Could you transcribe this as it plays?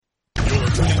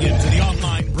Tuning in to the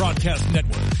online broadcast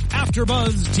network,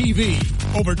 AfterBuzz TV.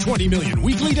 Over 20 million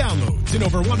weekly downloads in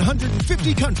over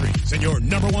 150 countries, and your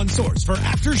number one source for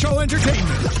after-show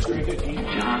entertainment.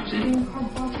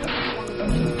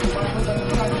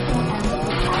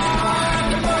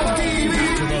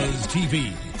 AfterBuzz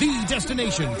TV, the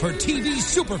destination for TV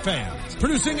superfans,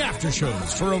 producing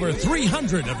aftershows for over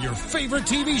 300 of your favorite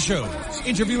TV shows,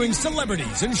 interviewing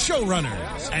celebrities and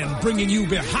showrunners, and bringing you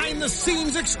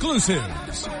behind-the-scenes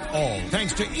exclusives. All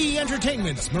thanks to E!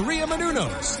 Entertainment's Maria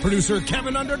Menounos, producer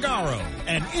Kevin Undergaro,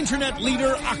 and internet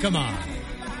leader Akamai.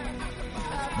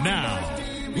 Now,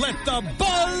 let the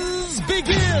buzz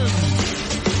begin!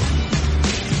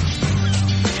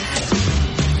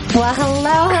 Well,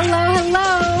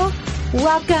 hello.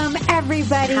 Welcome,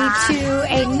 everybody, to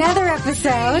another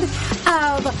episode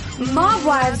of Mob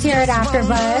Wives here at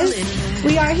AfterBuzz.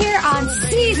 We are here on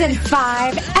Season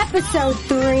 5, Episode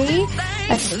 3,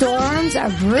 A Storms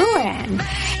of Ruin.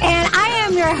 And I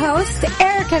am your host,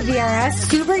 Erica Vieira.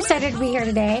 Super excited to be here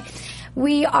today.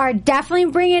 We are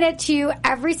definitely bringing it to you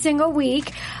every single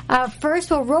week.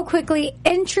 First, we'll real quickly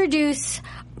introduce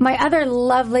my other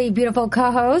lovely, beautiful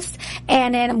co-host,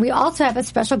 and then we also have a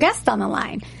special guest on the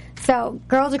line. So,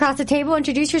 girls across the table,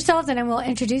 introduce yourselves, and then we'll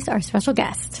introduce our special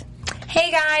guest. Hey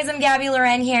guys, I'm Gabby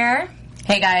Loren here.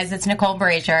 Hey guys, it's Nicole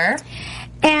Brazier.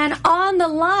 And on the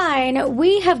line,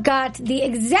 we have got the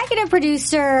executive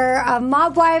producer of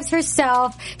Mob Wives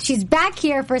herself. She's back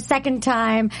here for a second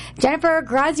time, Jennifer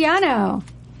Graziano.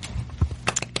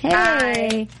 Hey.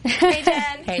 Hi. Hey,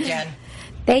 Jen. Hey, Jen.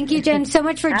 Thank you, Jen, so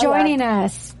much for joining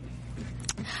us.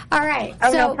 All right.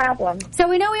 No problem. So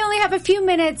we know we only have a few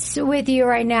minutes with you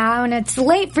right now, and it's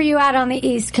late for you out on the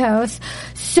East Coast.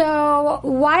 So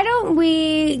why don't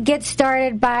we get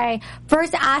started by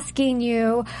first asking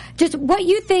you just what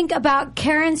you think about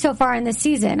Karen so far in the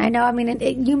season? I know,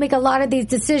 you make a lot of these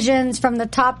decisions from the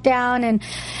top down,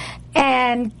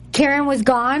 and Karen was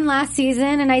gone last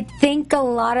season, and I think a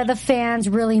lot of the fans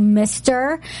really missed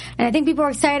her, and I think people are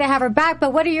excited to have her back.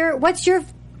 But what's your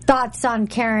thoughts on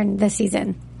Karen this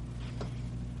season?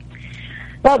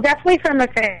 Well, definitely from a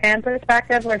fan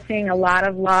perspective, we're seeing a lot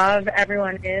of love.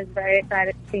 Everyone is very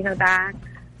excited to see her back.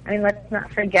 I mean, let's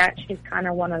not forget she's kind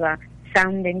of one of the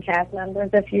founding cast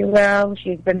members, if you will.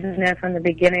 She's been there from the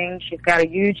beginning. She's got a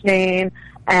huge name,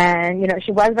 and,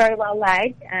 she was very well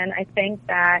liked, and I think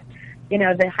that,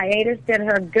 the hiatus did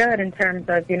her good in terms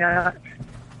of,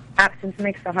 absence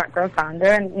makes the heart grow fonder,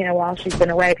 and, while she's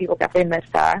been away, people definitely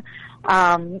missed her.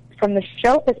 From the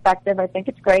show perspective, I think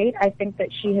it's great. I think that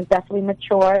she has definitely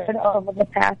matured over the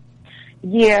past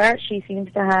year. She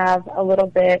seems to have a little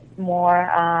bit more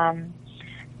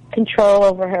control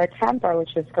over her temper,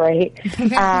 which is great.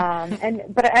 But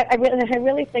I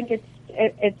really think it's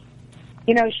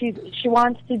she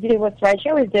wants to do what's right. She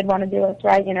always did want to do what's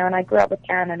right, and I grew up with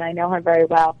Karen, and I know her very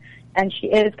well. And she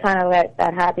is kind of like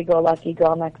that happy-go-lucky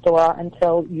girl next door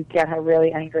until you get her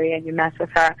really angry and you mess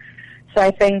with her. So I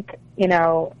think,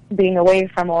 being away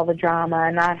from all the drama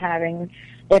and not having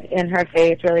it in her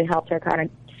face really helped her kind of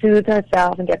soothe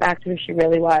herself and get back to who she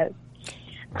really was.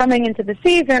 Coming into the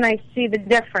season, I see the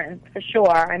difference for sure.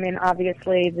 I mean,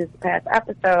 obviously, this past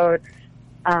episode,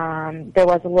 there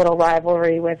was a little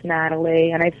rivalry with Natalie,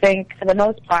 and I think for the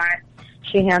most part,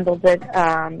 she handled it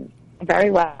very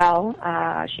well.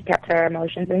 She kept her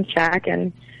emotions in check,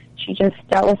 and she just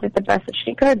dealt with it the best that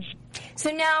she could. So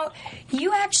now,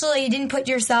 you actually didn't put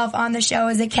yourself on the show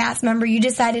as a cast member. You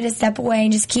decided to step away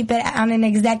and just keep it on an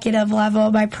executive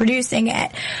level by producing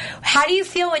it. How do you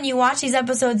feel when you watch these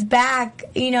episodes back,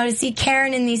 to see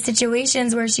Karen in these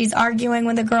situations where she's arguing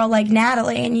with a girl like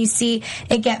Natalie and you see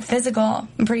it get physical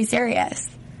and pretty serious?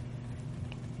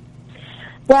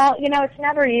 Well, it's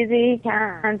never easy.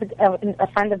 Karen's a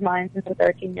friend of mine since we're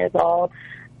 13 years old.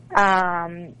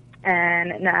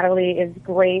 And Natalie is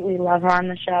great. We love her on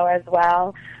the show as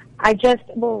well.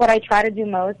 What I try to do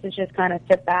most is just kind of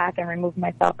sit back and remove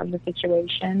myself from the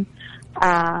situation.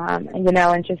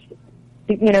 And just,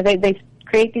 they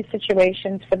create these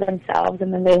situations for themselves,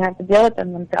 and then they have to deal with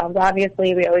them themselves.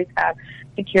 Obviously, we always have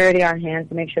security on hand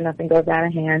to make sure nothing goes out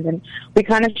of hand, and we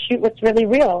kind of shoot what's really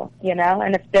real,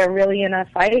 and if they're really in a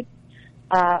fight,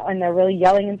 and they're really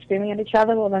yelling and screaming at each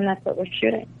other, well, then that's what we're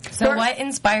shooting. So what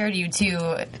inspired you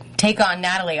to take on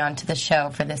Natalie onto the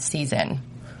show for this season?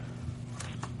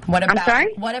 I'm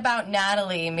sorry? What about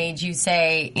Natalie made you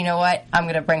say, you know what, I'm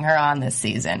going to bring her on this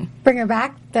season? Bring her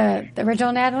back? The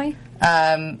original Natalie?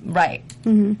 Right.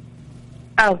 Mm-hmm.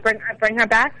 Oh, bring her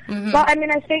back? Mm-hmm. Well, I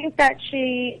mean, I think that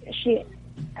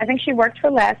I think she worked for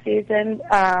last season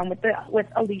with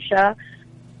Alicia,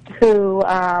 who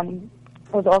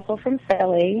was also from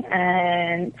Philly,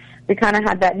 and we kind of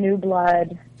had that new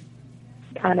blood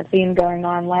kind of theme going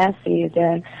on last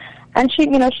season. And she,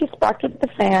 she sparked with the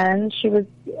fans. She was,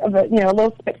 a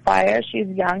little spitfire. She's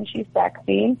young. She's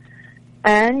sexy.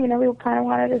 And, we kind of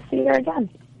wanted to see her again.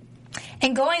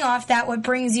 And going off that, what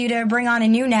brings you to bring on a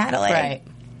new Natalie? Right.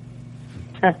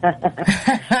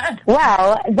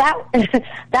 Well,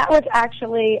 that was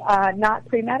actually not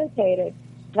premeditated.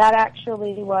 That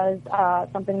actually was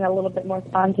something a little bit more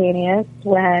spontaneous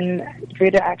when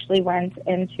Drita actually went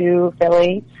into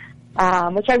Philly,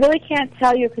 which I really can't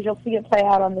tell you because you'll see it play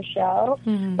out on the show.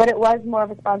 Mm-hmm. But it was more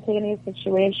of a spontaneous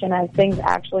situation as things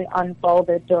actually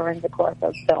unfolded during the course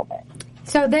of filming.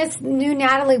 So this new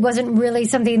Natalie wasn't really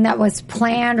something that was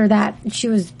planned or that she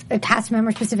was a cast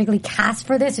member specifically cast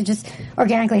for this. It just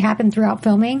organically happened throughout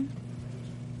filming?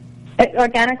 It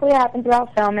organically happened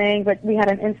throughout filming, but we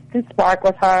had an instant spark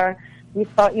with her. We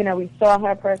thought, we saw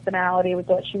her personality. We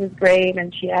thought she was great,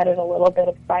 and she added a little bit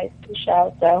of spice to the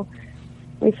show. So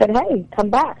we said, hey,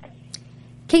 come back.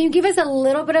 Can you give us a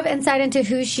little bit of insight into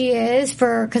who she is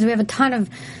because we have a ton of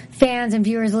fans and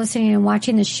viewers listening and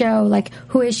watching the show. Like,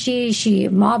 who is she? Is she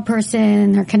a mob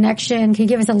person? Her connection? Can you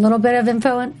give us a little bit of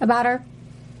info about her?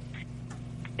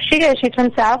 She is. She's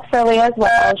from South Philly as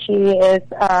well. She is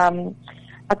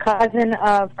a cousin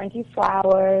of Frankie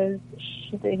Flowers.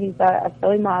 He's a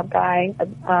Philly mob guy.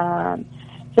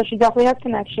 So she definitely has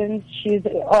connections. She's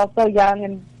also young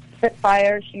and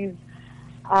spitfire. She's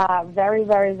very,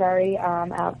 very, very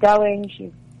outgoing.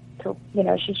 She's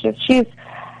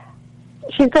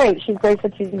great. She's great for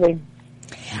TV.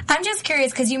 I'm just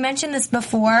curious because you mentioned this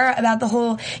before about the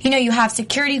whole, you have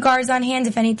security guards on hand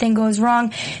if anything goes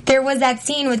wrong. There was that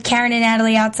scene with Karen and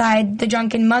Natalie outside the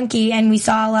Drunken Monkey, and we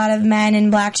saw a lot of men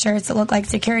in black shirts that look like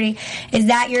security. Is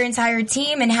that your entire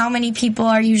team, and how many people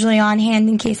are usually on hand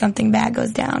in case something bad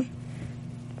goes down?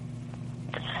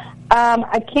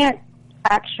 I can't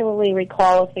actually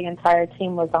recall if the entire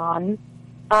team was on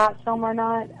film or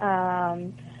not.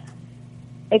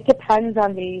 It depends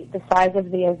on the size of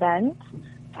the event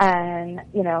and,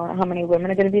 how many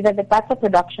women are going to be there. But that's a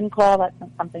production call. That's not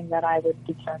something that I would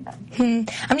determine.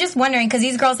 I'm just wondering, because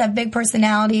these girls have big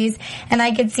personalities, and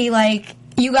I could see,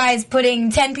 you guys putting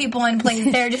 10 people in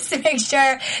place there just to make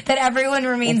sure that everyone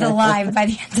remains alive by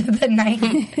the end of the night.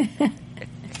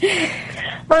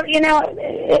 Well,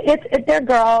 they're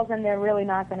girls, and they're really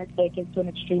not going to take it to an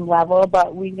extreme level.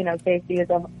 But safety is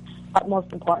of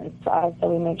utmost importance to us, so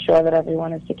we make sure that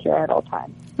everyone is secure at all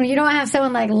times. Well, you don't have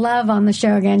someone like Love on the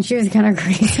show again. She was kind of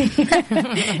crazy.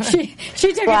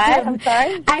 she took what? it to, I'm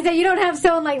sorry? I said you don't have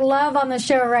someone like Love on the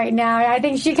show right now. I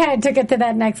think she kind of took it to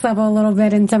that next level a little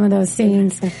bit in some of those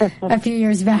scenes a few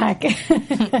years back.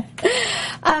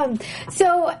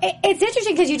 So it's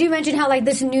interesting because you do mention how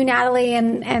this new Natalie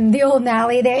and the old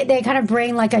Natalie, they kind of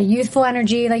bring a youthful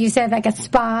energy, like you said, like a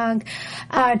spunk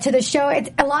to the show. It's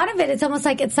a lot of it. It's almost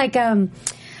like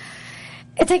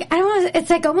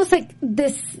almost like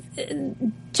this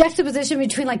juxtaposition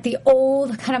between the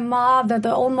old kind of mob,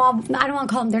 the old mob. I don't want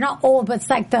to call them. They're not old, but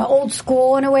it's the old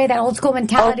school in a way. That old school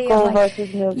mentality old school of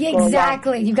versus new school.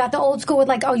 Exactly. Yeah. You've got the old school with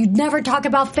you'd never talk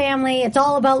about family. It's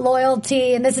all about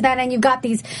loyalty and this and that. And you've got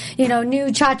these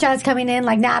new cha-chas coming in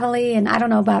like Natalie, and I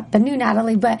don't know about the new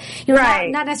Natalie, but you're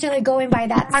right. not necessarily going by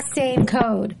that same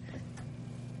code.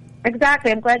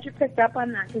 Exactly. I'm glad you picked up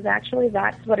on that because actually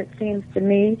that's what it seems to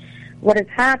me. What is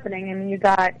happening? I mean, you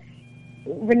got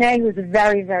Renee, who's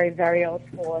very, very, very old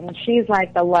school, and she's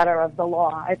like the letter of the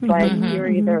law. It's like you're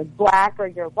either black or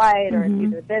you're white, or it's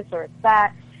either this or it's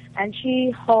that. And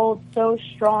she holds so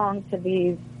strong to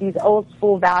these old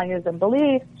school values and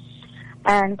beliefs.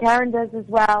 And Karen does as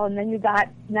well. And then you got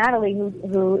Natalie,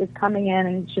 who is coming in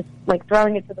and just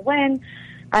throwing it to the wind.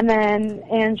 And then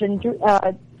Ange and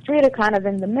Drita kind of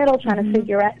in the middle, trying to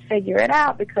figure it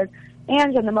out because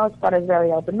Ange, on the most part, is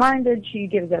very open-minded. She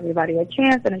gives everybody a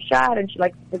chance and a shot, and she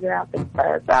likes to figure out things by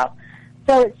herself.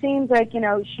 So it seems like,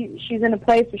 she's in a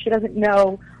place where she doesn't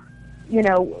know,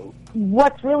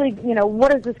 what's really,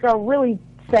 what is this girl really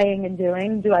saying and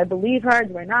doing? Do I believe her?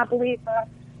 Do I not believe her?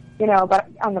 But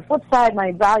on the flip side,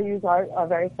 my values are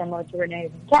very similar to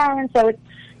Renee's and Karen. So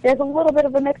there's a little bit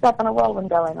of a mix-up and a whirlwind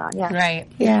going on, yeah. Right.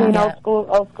 Between old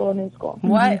school and new school.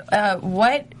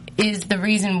 What is the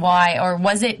reason why, or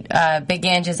was it Big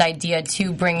Ange's idea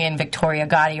to bring in Victoria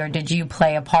Gotti, or did you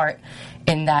play a part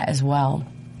in that as well?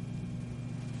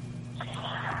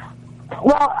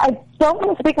 Well, I don't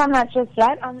want to speak on that just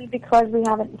yet, only because we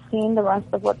haven't seen the rest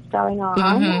of what's going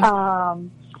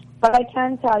on. But I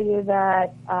can tell you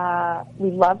that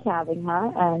we loved having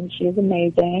her, and she's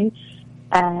amazing.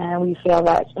 and we feel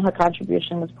that her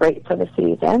contribution was great for the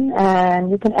season.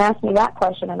 And you can ask me that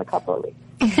question in a couple of weeks.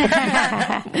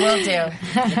 Will do.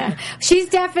 She's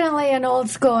definitely an old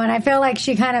school, and I feel like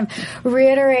she kind of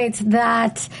reiterates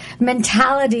that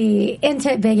mentality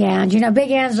into Big Ange. You know,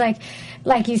 Big Ange,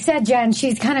 like you said, Jen,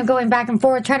 she's kind of going back and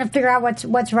forth, trying to figure out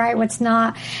what's right, what's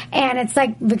not. And it's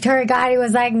like Victoria Gotti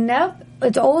was like, nope,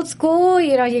 it's old school.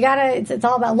 You know, you gotta, it's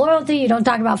all about loyalty. You don't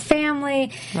talk about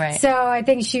family. Right. So I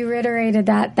think she reiterated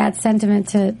that sentiment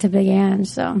to Big Ange,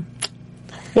 so.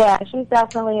 Yeah, she's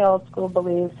definitely old school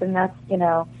beliefs, and that's, you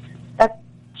know, that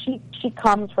she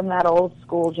comes from that old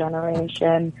school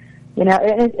generation. You know,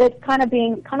 it's kind of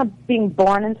being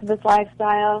born into this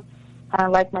lifestyle,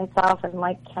 like myself and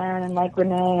like Karen and like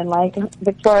Renee and like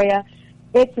Victoria.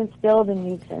 It's instilled in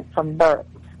you from birth,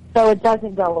 so it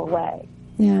doesn't go away.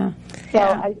 Yeah.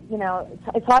 So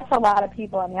it's hard for a lot of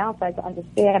people on the outside to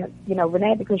understand, you know,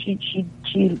 Renee, because she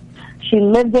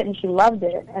lived it and she loved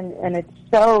it, and it's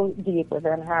so deep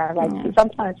within her. Like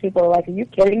sometimes people are like, "Are you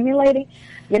kidding me, lady?"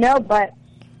 You know, but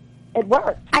it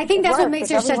works. I think that's what makes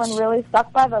her such. If everyone really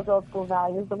stuck by those old school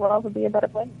values, the world would be a better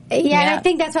place. Yeah, and I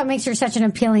think that's what makes her such an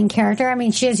appealing character. I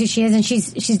mean, she is who she is, and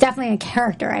she's definitely a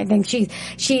character. I think she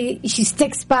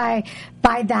sticks by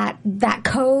that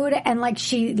code, and like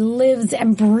she lives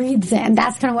and breathes it, and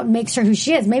that's kind of what makes her who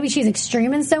she is. Maybe she's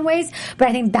extreme in some ways, but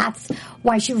I think that's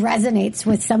why she resonates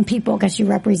with some people, because she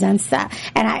represents that.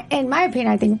 And in my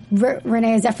opinion, I think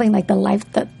Renee is definitely like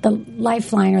the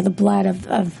lifeline or the blood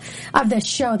of the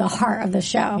show, the heart of the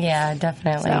show. Yeah,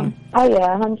 definitely. So. Oh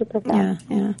yeah, 100%.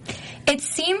 Yeah. It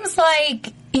seems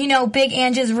like, you know, Big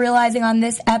Ange is realizing on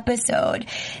this episode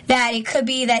that it could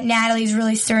be that Natalie's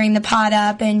really stirring the pot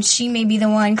up and she may be the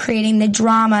one creating the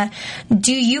drama.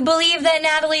 Do you believe that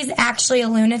Natalie's actually a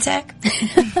lunatic?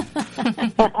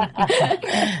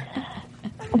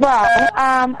 Well,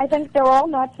 I think they're all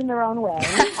nuts in their own way.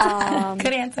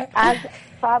 Good answer. As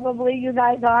probably you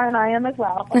guys are, and I am as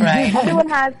well. Right. Everyone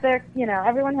has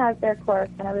their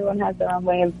quirks, and everyone has their own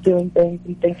way of doing things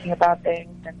and thinking about things.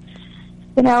 And,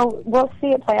 you know, we'll see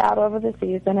it play out over the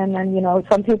season, and then, you know,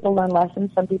 some people learn lessons,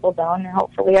 some people don't, and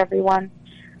hopefully everyone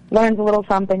learns a little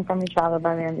something from each other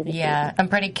by the end of the season. I'm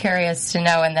pretty curious to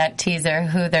know in that teaser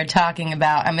who they're talking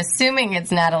about. I'm assuming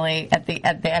it's Natalie at the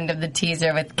end of the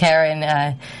teaser with Karen,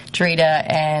 Drita,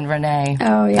 and Renee.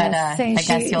 Oh, yes. But I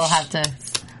guess you'll have to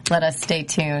let us stay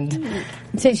tuned.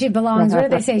 Say she belongs. What do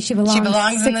they say? She belongs. She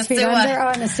belongs in the 6 feet sewer. Under?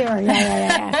 Oh, in the sewer.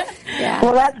 Yeah.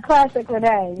 Well, that's classic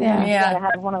Renee. Yeah. You gotta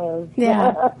have one of those.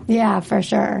 Yeah, for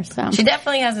sure. So She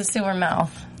definitely has a sewer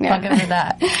mouth. Yeah. I'll give her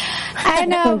that.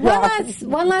 And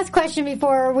one last question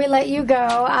before we let you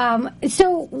go.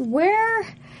 So where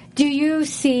do you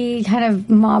see kind of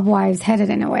Mob Wives headed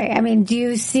in a way? I mean, do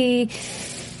you see?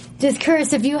 Just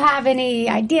curious if you have any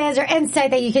ideas or insight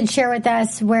that you can share with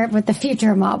us with the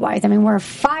future of Mob Wives. I mean, we're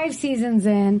 5 seasons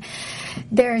in.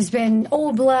 There's been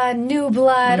old blood, new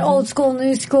blood, old school,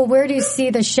 new school. Where do you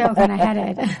see the show kind of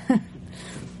headed?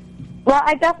 Well,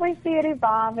 I definitely see it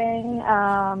evolving.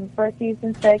 For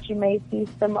season 6, you may see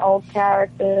some old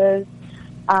characters.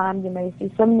 You may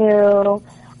see some new.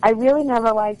 I really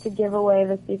never like to give away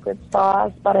the secret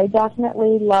sauce, but I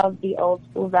definitely love the old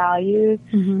school values.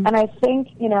 Mm-hmm. And I think,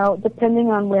 you know, depending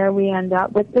on where we end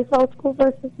up with this old school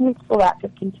versus new school, that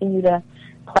could continue to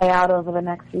play out over the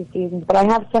next few seasons. But I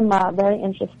have some very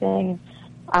interesting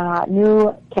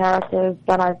new characters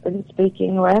that I've been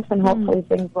speaking with, and hopefully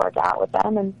things work out with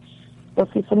them, and we'll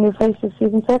see some new faces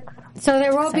season 6. So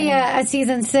there will be a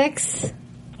season 6?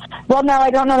 Well, no,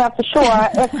 I don't know that for sure.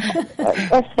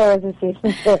 If there is a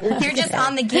season 6. You're just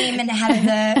on the game and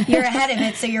you're ahead of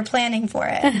it, so you're planning for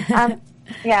it.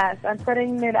 Yes, I'm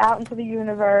putting it out into the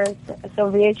universe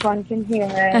so VH1 can hear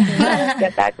it and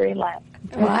get that green light.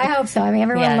 Well, I hope so. I mean,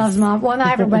 everyone loves Mob. Well,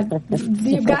 not everyone,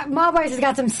 but Mob Wives has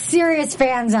got some serious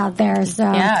fans out there. So,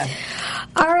 yeah.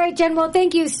 All right, Jen. Well,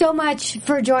 thank you so much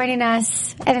for joining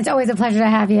us, and it's always a pleasure to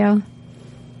have you.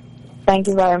 Thank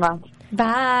you very much. Bye.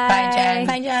 Bye, Jen.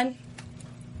 Bye, Jen.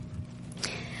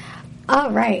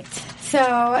 All right.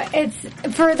 So it's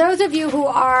for those of you who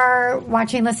are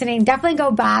watching, listening, definitely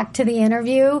go back to the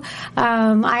interview.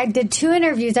 I did 2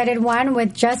 interviews. I did one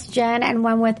with just Jen and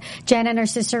one with Jen and her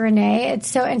sister Renee. It's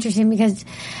so interesting because,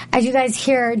 as you guys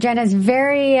hear, Jen is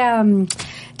very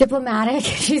diplomatic.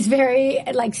 She's very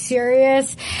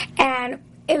serious, and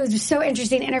it was so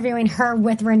interesting interviewing her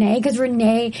with Renee, because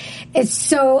Renee is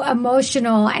so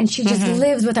emotional and she just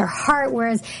lives with her heart,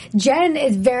 whereas Jen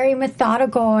is very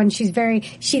methodical and she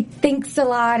thinks a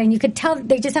lot, and you could tell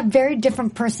they just have very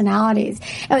different personalities.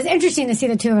 It was interesting to see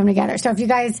the two of them together. So if you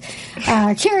guys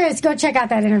are curious, go check out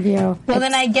that interview. Well,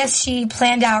 then I guess she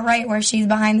planned out right where she's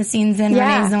behind the scenes and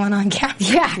Renee's the one on camera.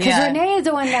 Yeah, because Renee is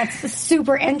the one that's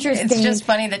super interesting. It's just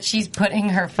funny that she's putting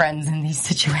her friends in these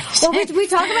situations. Well, we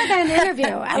talked about that in the interview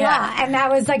a lot, and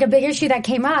that was like a big issue that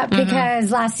came up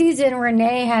because last season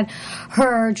Renee had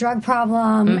her drug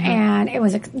problem, and it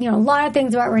was, a lot of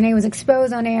things about Renee was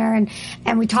exposed on air,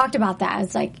 and we talked about that.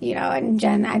 It's like, and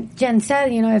Jen said,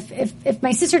 if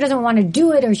my sister doesn't want to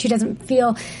do it or she doesn't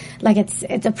feel like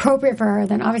it's appropriate for her,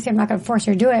 then obviously I'm not going to force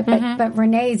her to do it. But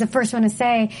Renee's the first one to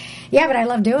say, yeah, but I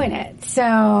love doing it.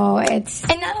 So it's...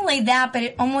 And not only that, but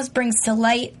it almost brings to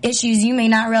light issues you may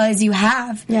not realize you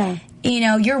have. Yeah.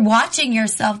 You're watching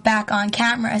yourself back on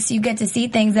camera, so you get to see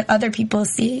things that other people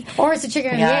see. Or it's a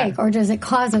chicken and the egg, or does it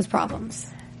cause those problems?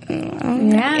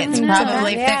 It's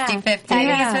probably 50-50. I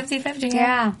think it's 50-50.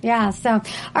 Yeah. So,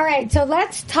 all right. So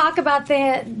let's talk about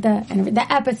the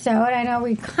episode. I know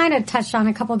we kind of touched on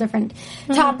a couple different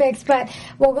topics, but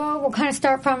we'll kind of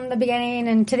start from the beginning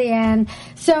and to the end.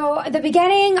 So the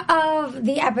beginning of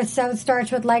the episode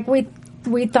starts with, like we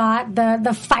thought,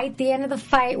 the fight, the end of the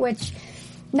fight, which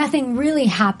nothing really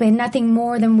happened, nothing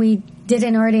more than we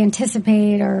didn't already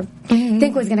anticipate or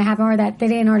think was going to happen, or that they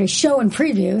didn't already show in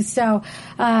previews. So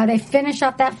they finish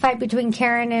up that fight between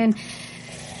Karen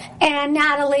and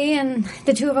Natalie, and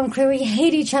the two of them clearly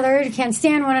hate each other, can't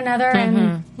stand one another,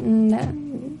 and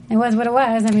it was what it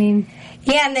was. I mean...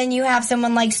 Yeah, and then you have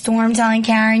someone like Storm telling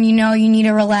Karen, you need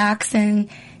to relax and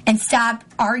stop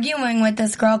arguing with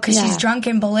this girl because she's drunk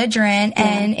and belligerent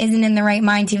and isn't in the right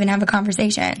mind to even have a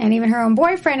conversation. And even her own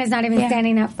boyfriend is not even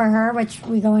standing up for her, which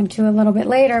we go into a little bit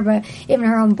later, but even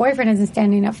her own boyfriend isn't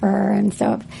standing up for her. And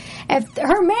so if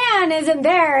her man isn't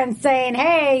there and saying,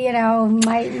 hey,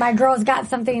 my girl's got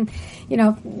something,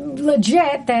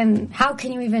 legit, then how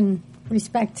can you even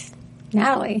respect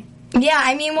Natalie? Yeah,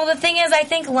 I mean, well, the thing is, I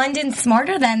think London's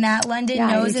smarter than that. London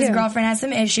knows his girlfriend has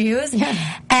some issues,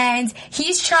 and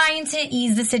he's trying to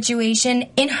ease the situation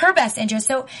in her best interest.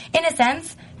 So, in a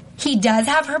sense, he does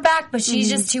have her back, but she's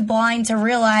just too blind to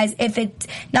realize if it's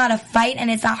not a fight and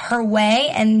it's not her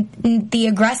way and the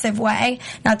aggressive way,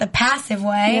 not the passive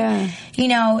way,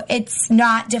 it's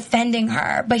not defending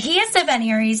her. But he is defending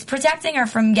her. He's protecting her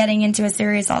from getting into a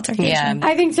serious altercation. Yeah.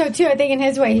 I think so, too. I think in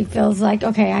his way he feels like,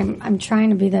 okay, I'm trying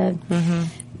to be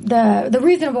the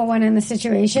reasonable one in the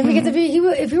situation, because if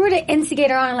he were to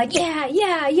instigate her on and like,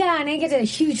 and they get in a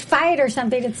huge fight or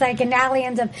something, it's like, and Natalie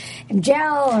ends up in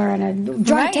jail or in a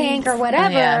drunk tank or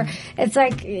whatever, it's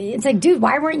like, dude,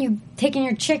 why weren't you taking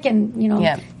your chick and,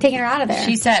 taking her out of there?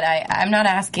 She said, I'm not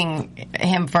asking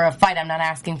him for a fight, I'm not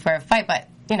asking for a fight, but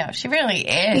she really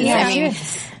is. Yeah, I mean,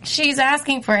 she's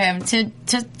asking for him to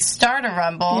start a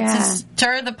rumble, to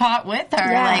stir the pot with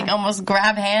her, like almost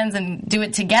grab hands and do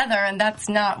it together, and that's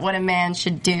not what a man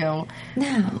should do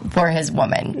for his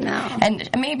woman. No. And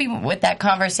maybe with that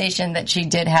conversation that she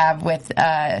did have with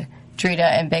Drita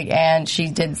and Big Ann, she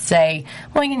did say,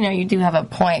 well, you do have a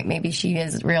point. Maybe she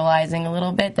is realizing a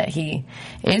little bit that he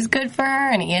is good for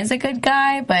her and he is a good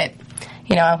guy, but...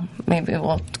 maybe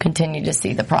we'll continue to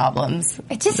see the problems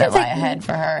that lie ahead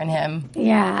for her and him.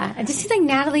 Yeah. It just seems like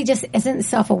Natalie just isn't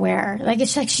self-aware. Like,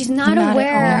 it's like she's not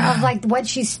aware of, like, what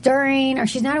she's stirring, or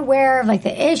she's not aware of, like,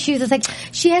 the issues. It's like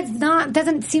she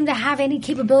doesn't seem to have any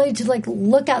capability to, like,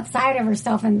 look outside of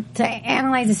herself and to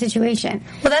analyze the situation.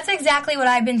 Well, that's exactly what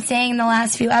I've been saying the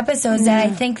last few episodes, that I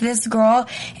think this girl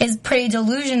is pretty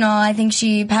delusional. I think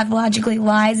she pathologically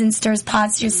lies and stirs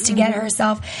pots just to get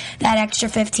herself that extra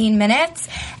 15 minutes.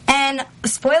 And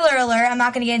spoiler alert, I'm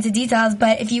not going to get into details,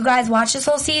 but if you guys watch this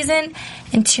whole season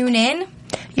and tune in,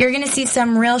 you're going to see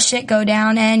some real shit go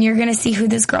down, and you're going to see who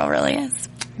this girl really is.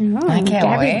 Oh, I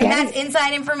can't wait. And that's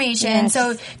inside information. Yes.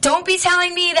 So don't be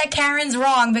telling me that Karen's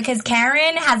wrong, because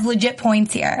Karen has legit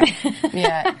points here.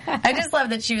 Yeah. I just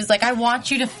love that she was like, I want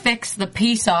you to fix the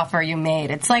peace offer you made.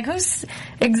 It's like, who's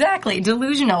exactly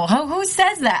delusional? Who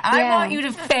says that? I want you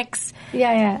to fix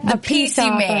the peace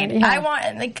you made. Yeah. I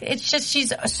want, like, it's just,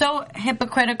 she's so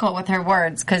hypocritical with her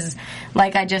words, because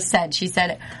like I just said, she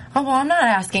said, oh, well, I'm not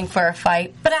asking for a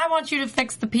fight, but I want you to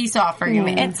fix the peace offer you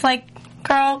made. It's like,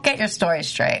 girl, get your story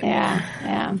straight.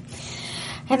 Yeah.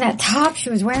 And that top she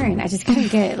was wearing, I just couldn't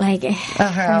get, like,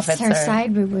 her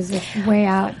side boob was way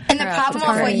out. And the problem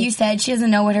with what you said, she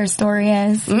doesn't know what her story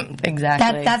is.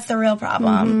 Exactly. That's the real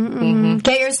problem.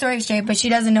 Get your story straight, but she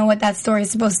doesn't know what that story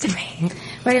is supposed to be.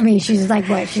 What do you mean? She's like,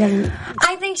 what? She doesn't...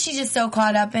 I think think she's just so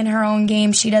caught up in her own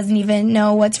game, she doesn't even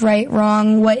know what's right,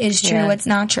 wrong, what is true, what's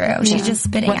not true. Yeah. She's just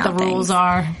spitting what out the rules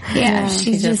are. Yeah,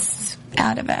 she's just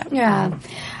out of it. Yeah.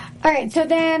 All right, so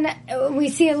then we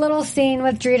see a little scene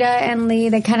with Drita and Lee.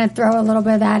 They kind of throw a little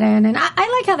bit of that in, and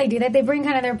I like how they do that. They bring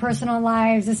kind of their personal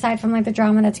lives aside from like the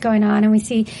drama that's going on, and we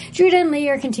see Drita and Lee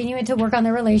are continuing to work on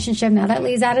their relationship now that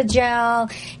Lee's out of jail.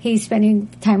 He's spending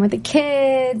time with the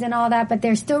kids and all that, but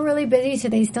they're still really busy, so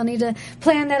they still need to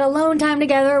plan that alone time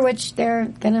together, which they're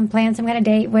going to plan some kind of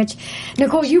date. Which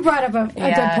Nicole, you brought up a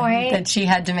good point that she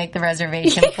had to make the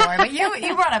reservation for, but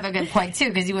you brought up a good point too,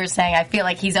 because you were saying I feel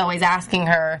like he's always asking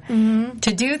her. Mm-hmm.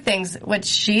 To do things, which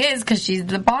she is because she's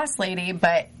the boss lady,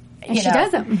 but she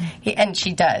doesn't. And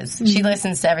she does. Mm-hmm. She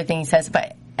listens to everything he says,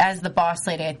 but as the boss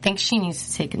lady, I think she needs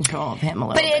to take control of him a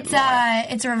little bit more.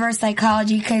 But it's reverse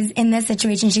psychology because in this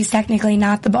situation, she's technically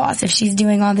not the boss if she's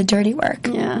doing all the dirty work.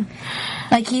 Yeah.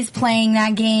 Like he's playing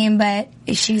that game, but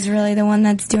she's really the one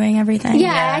that's doing everything.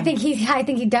 Yeah. I think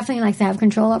he definitely likes to have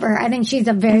control over her. I think she's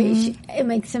a very, it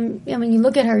makes him, I mean, you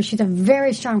look at her, she's a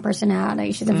very strong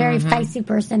personality. She's a very feisty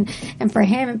person. And for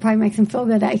him, it probably makes him feel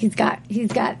good that he's got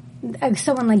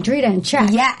someone like Drita in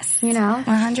check. Yes. You know?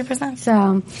 100%.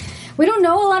 So, we don't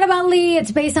know a lot about Lee.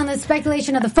 It's based on the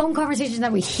speculation of the phone conversations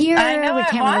that we hear. I know. We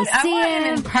can't really see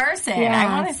him in person. Yeah,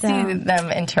 I want to see them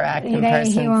interact in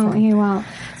person. He won't.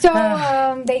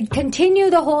 So they continue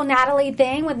the whole Natalie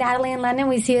thing with Natalie and London.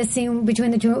 We see a scene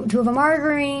between the two of them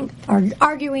arguing.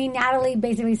 Natalie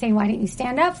basically saying, "Why didn't you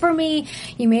stand up for me?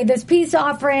 You made this peace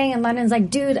offering." And London's like,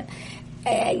 "Dude,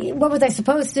 what was I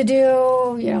supposed to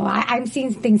do? You know, I'm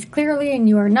seeing things clearly, and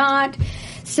you are not."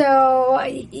 So.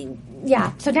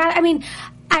 Yeah. So now, I mean,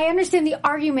 I understand the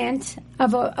argument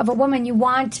of a woman. You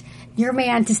want your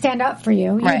man to stand up for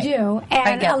you. You do.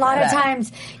 And a lot of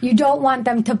times you don't want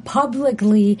them to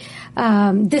publicly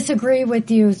disagree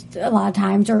with you a lot of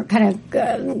times or kind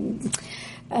of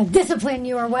discipline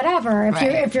you or whatever.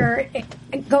 If you're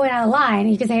going out of line,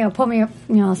 you can say, "Oh, pull me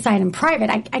aside in private."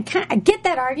 I get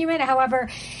that argument. However,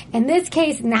 in this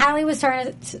case, Natalie was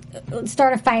trying to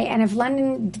start a fight, and if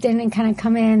London didn't kind of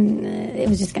come in, it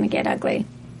was just going to get ugly.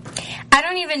 I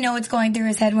don't even know what's going through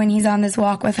his head when he's on this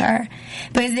walk with her.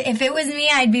 Because if it was me,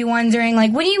 I'd be wondering,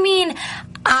 like, what do you mean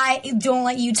I don't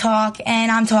let you talk and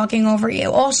I'm talking over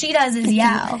you? All she does is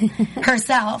yell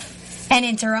herself. And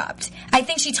interrupt. I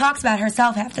think she talks about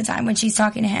herself half the time when she's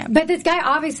talking to him. But this guy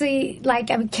obviously, like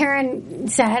Karen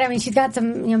said, she's got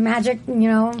some, magic,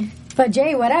 fudge,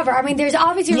 whatever. I mean, there's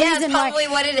obviously a reason why. That's probably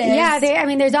what it is. Yeah,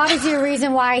 there's obviously a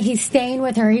reason why he's staying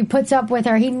with her. He puts up with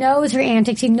her. He knows her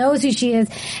antics. He knows who she is.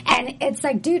 And it's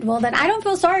like, dude, well, then I don't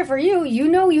feel sorry for you. You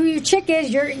know who your chick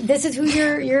is. This is who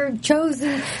you're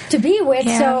chosen to be with.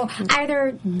 Yeah. So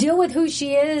either deal with who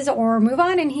she is or move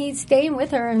on. And he's staying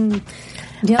with her and.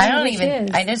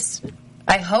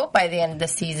 I hope by the end of the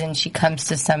season she comes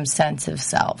to some sense of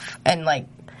self and like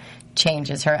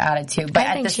changes her attitude. But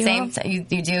at the same time, you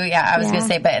do, I was gonna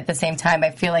say, but at the same time, I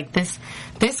feel like this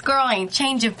girl ain't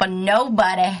changing for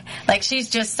nobody. Like she's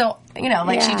just so, she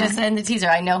just said in the teaser,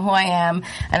 "I know who I am,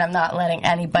 and I'm not letting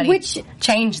anybody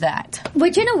change that."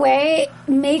 Which in a way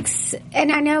makes,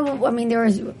 and I know,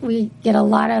 we get a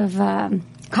lot of.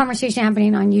 Conversation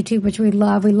happening on YouTube, which we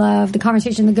love. We love the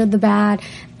conversation, the good, the bad,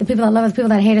 the people that love us, the people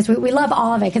that hate us. We love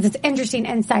all of it because it's interesting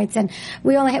insights, and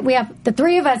we have the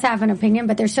three of us have an opinion,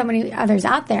 but there's so many others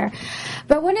out there.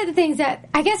 But one of the things that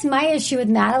I guess my issue with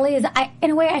Natalie is,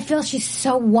 in a way, I feel she's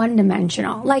so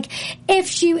one-dimensional. Like if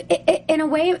she, in a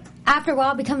way, after a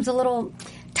while, becomes a little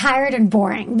tired and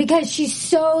boring because she's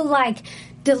so like.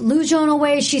 Delusional in a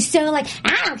way. She's still like,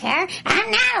 "I don't care. I'm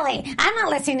Natalie. I'm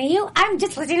not listening to you. I'm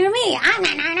just listening to me. I'm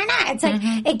not. It's like,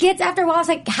 it gets after a while, it's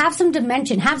like, have some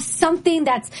dimension. Have something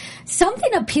that's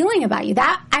something appealing about you.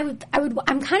 That I'm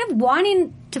kind of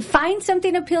wanting to find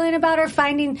something appealing about her,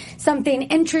 finding something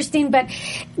interesting, but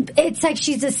it's like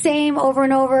she's the same over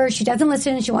and over. She doesn't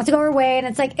listen. She wants to go her way, and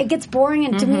it's like, it gets boring,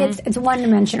 and to me, it's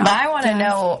one-dimensional. But I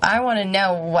want to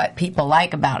know what people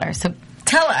like about her. So,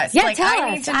 tell us. Yeah, like, tell I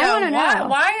us. need to know,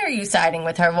 why are you siding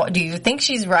with her? Do you think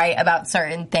she's right about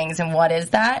certain things, and what is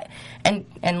that? And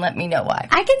let me know why.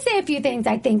 I can say a few things.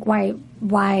 I think why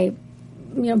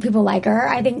people like her.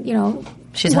 I think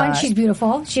she's one, hot. She's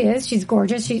beautiful. She is. She's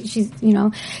gorgeous. She's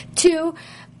two.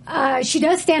 She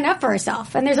does stand up for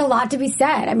herself, and there's a lot to be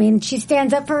said. I mean, she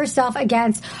stands up for herself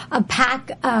against a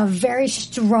pack of very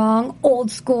strong,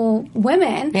 old-school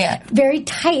women. Yeah. Very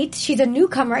tight. She's a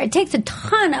newcomer. It takes a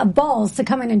ton of balls to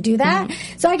come in and do that.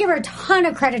 Mm-hmm. So I give her a ton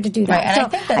of credit to do that. Right, and so I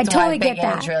think that's I totally why Big get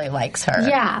that. Ange really likes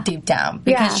her deep down.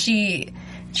 Because she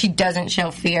She doesn't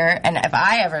show fear. And if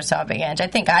I ever saw Big Ange, I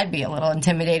think I'd be a little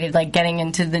intimidated, like getting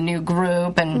into the new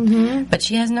group. And but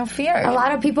she has no fear. A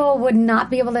lot of people would not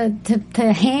be able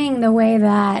to hang the way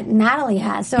that Natalie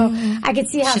has. So I could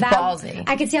see how she's ballsy.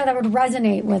 I could see how that would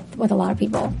resonate with a lot of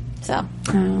people. So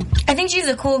I think she's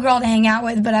a cool girl to hang out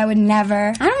with, but I would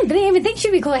never. I don't even think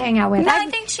she'd be cool to hang out with. No, I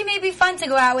think she may be fun to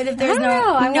go out with if there's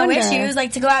no issues,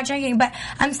 like to go out drinking. But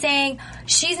I'm saying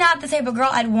she's not the type of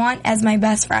girl I'd want as my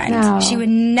best friend. No. She would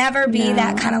never be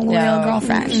that kind of loyal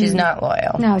girlfriend. She's not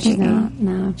loyal. No, she's not.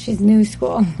 No, she's new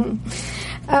school.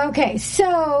 Okay,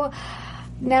 so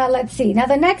now let's see. Now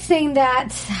the next thing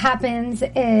that happens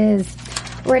is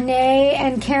Renee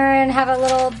and Karen have a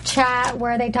little chat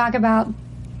where they talk about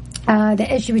the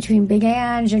issue between Big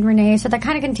Ange and Renee. So they're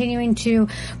kind of continuing to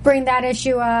bring that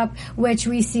issue up, which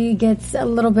we see gets a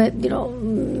little bit,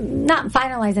 not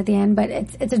finalized at the end, but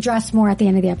it's addressed more at the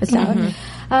end of the episode.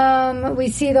 We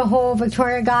see the whole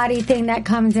Victoria Gotti thing that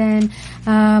comes in.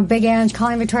 Big Ange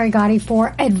calling Victoria Gotti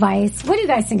for advice. What do you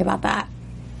guys think about that?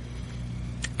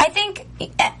 I think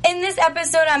in this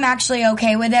episode I'm actually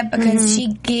okay with it because she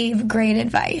gave great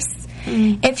advice.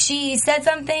 If she said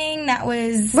something that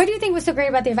was... What do you think was so great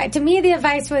about the advice? To me, the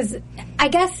advice was... I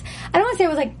guess... I don't want to say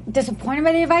I was, disappointed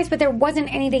by the advice, but there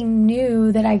wasn't anything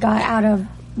new that I got out of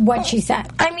what she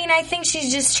said. I mean, I think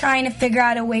she's just trying to figure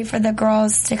out a way for the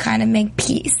girls to kind of make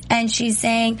peace. And she's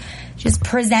saying, just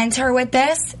present her with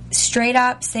this, straight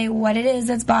up, say what it is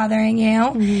that's bothering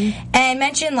you, and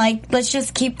mention, let's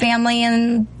just keep family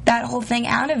and that whole thing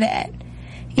out of it.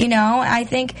 I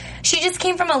think she just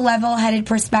came from a level-headed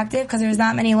perspective because there's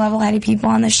not many level-headed people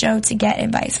on the show to get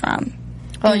advice from.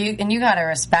 Well, you got to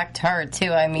respect her,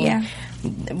 too. I mean,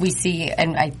 we see,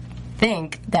 and I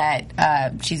think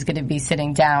that she's going to be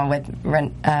sitting down with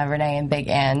Renee and Big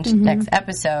Ange next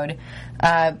episode.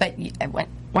 But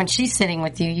when she's sitting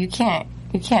with you, you can't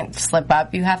slip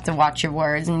up. You have to watch your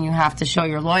words, and you have to show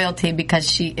your loyalty because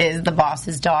she is the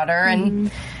boss's daughter,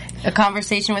 and a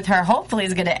conversation with her hopefully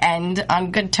is going to end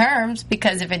on good terms,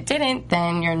 because if it didn't,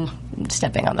 then you're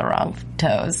stepping on the wrong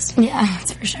toes. Yeah,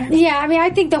 that's for sure. Yeah, I mean, I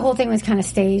think the whole thing was kind of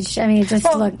staged. I mean, it just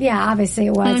looked, obviously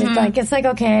it was. It's like,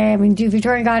 okay, I mean, do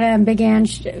Victoria Gotti and Big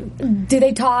Ange, do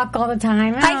they talk all the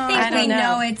time? I think we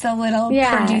know it's a little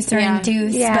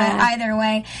producer-induced, but either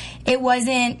way, it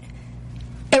wasn't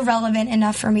irrelevant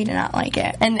enough for me to not like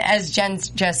it. And as Jen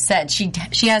just said, she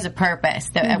has a purpose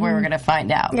that we're going to find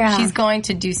out. Yeah. She's going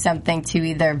to do something to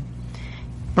either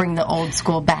bring the old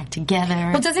school back together.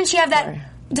 Well, doesn't she have that?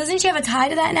 Doesn't she have a tie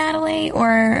to that, Natalie?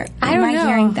 Or I don't know.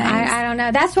 Hearing things? I don't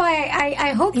know. That's why I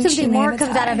hope something more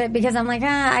comes out of it, because I'm like,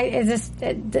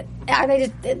 are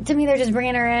they just, to me, they're just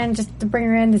bringing her in just to bring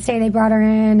her in to say they brought her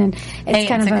in, and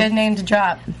it's a good name to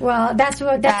drop. Well,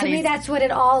 to me, that's what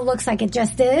it all looks like. It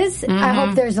just is. I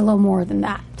hope there's a little more than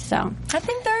that. So I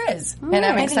think there is, and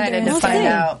I'm excited to find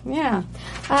out. Yeah.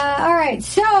 All right.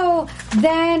 So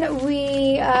then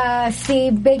we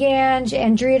see Big Ange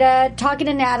and Drita talking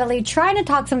to Natalie, trying to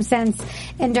talk some sense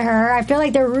into her. I feel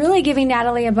like they're really giving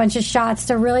Natalie a bunch of shots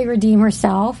to really redeem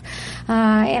herself.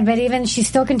 But even she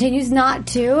still continues not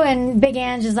to. And Big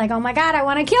Ange is like, oh my God, I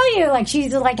want to kill you. Like,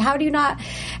 she's like, how do you not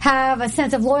have a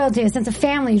sense of loyalty, a sense of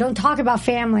family? You don't talk about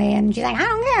family. And she's like, I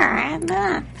don't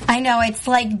care. I know, it's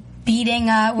like beating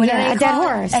a dead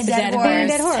horse. A dead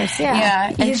horse.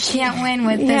 Yeah. You can't win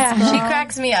with this girl. She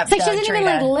cracks me up. It's like she doesn't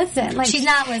even listen. Like, she's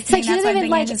not listening. It's like she doesn't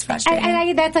even just frustrating.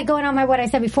 And that's like going on what I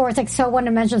said before. It's like so one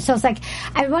dimensional. So it's like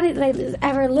I wanted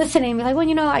ever listening, be like,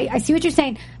 well, I see what you're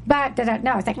saying, but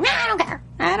no, it's like, no, I don't care.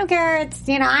 I don't care. It's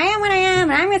I am what I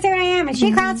am, and I'm gonna say what I am, and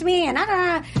she crowds me, and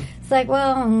It's like,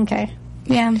 well, okay.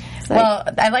 Yeah. Well,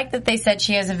 I like that they said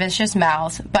she has a vicious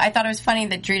mouth, but I thought it was funny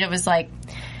that Drita was like,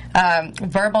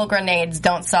 verbal grenades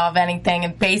don't solve anything,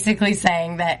 and basically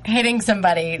saying that hitting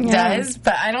somebody does,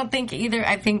 but I don't think either.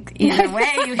 I think either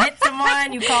way, you hit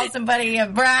someone, you call somebody a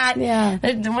brat,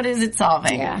 what is it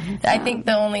solving? I think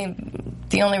the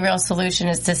only real solution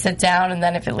is to sit down, and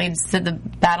then if it leads to the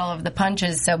battle of the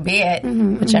punches, so be it,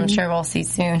 which I'm sure we'll see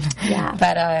soon.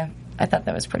 But I thought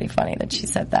that was pretty funny that she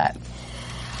said that.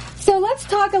 So let's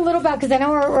talk a little about, because I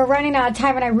know we're running out of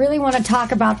time, and I really want to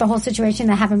talk about the whole situation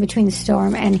that happened between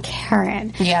Storm and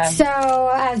Karen. Yeah.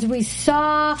 So as we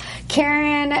saw,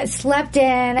 Karen slept in,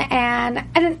 and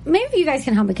maybe you guys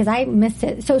can help me because I missed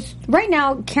it. So right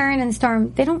now, Karen and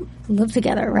Storm, they don't live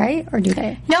together, right? Or do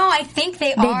they? No, I think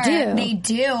they are. They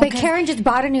do. But Karen just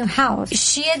bought a new house.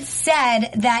 She had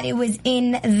said that it was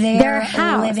in their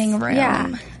house. Living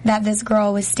room that this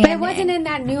girl was staying in. But it wasn't in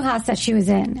that new house that she was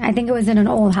in. I think it was in an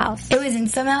old house. It was in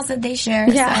some house that they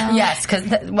shared. Yeah. So. Yes,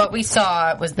 because what we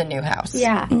saw was the new house.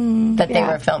 Yeah. that they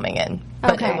were filming in.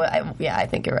 But I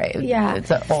think you're right. Yeah. It's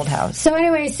an old house. So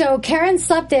anyway, Karen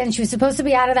slept in. She was supposed to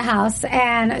be out of the house,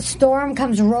 and Storm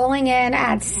comes rolling in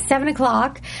at 7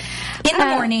 o'clock. In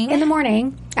the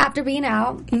morning, after being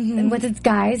out with its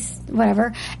guys,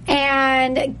 whatever.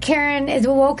 And Karen is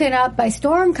woken up by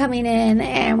Storm coming in,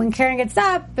 and when Karen gets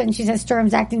up, and she says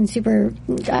Storm's acting super...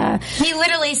 he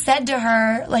literally said to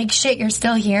her, like, shit, you're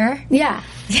still here? Yeah.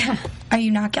 Are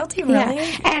you not guilty, really?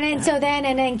 Yeah.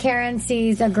 And then Karen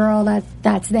sees a girl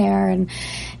that's there, and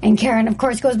Karen, of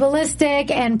course, goes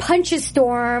ballistic and punches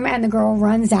Storm, and the girl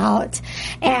runs out.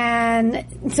 And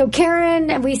so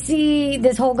Karen, we see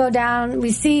this whole go down.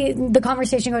 We see the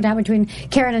conversation go down between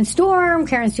Karen and Storm.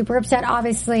 Karen's super upset,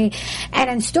 obviously. And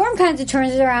then Storm kind of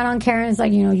turns it around on Karen. It's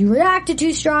like, you reacted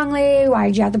too strongly. Why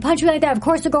did you have to punch me like that? Of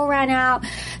course the girl ran out.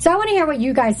 So I want to hear what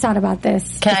you guys thought about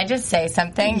this. Can I just say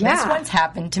something? Yeah. This once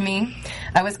happened to me.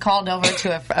 I was called over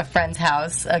to a friend's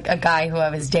house, a guy who I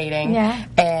was dating. Yeah.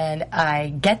 And I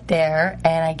get there,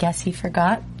 and I guess he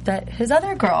forgot that his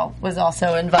other girl was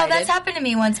also invited. Oh, that's happened to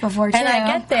me once before, too. And I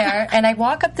get there, and I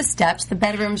walk up the steps. The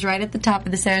bedroom's right at the top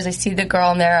of the stairs. I see the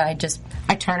girl in there, and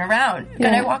I turn around,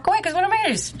 and I walk away, because what am I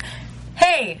going to do?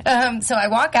 Hey! So I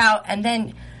walk out, and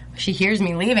then she hears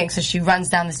me leaving, so she runs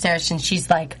down the stairs, and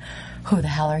she's like... who the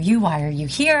hell are you? Why are you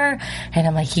here? And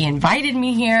I'm like, he invited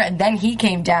me here. And then he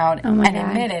came down and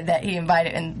admitted that he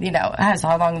invited, and,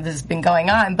 how long has this been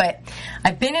going on? But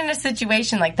I've been in a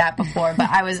situation like that before, but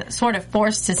I was sort of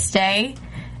forced to stay,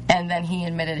 and then he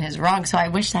admitted his wrong. So I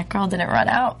wish that girl didn't run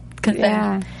out, because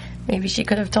then maybe she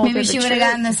could have told her the truth. Maybe she would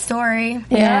have gotten the story.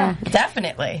 Yeah,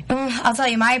 definitely. I'll tell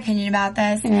you my opinion about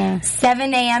this. Yeah.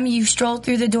 7 a.m., you strolled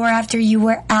through the door after you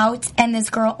were out, and this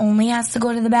girl only has to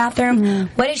go to the bathroom.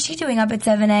 What is she doing up at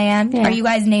 7 a.m.? Are you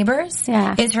guys neighbors?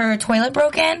 Yeah. Is her toilet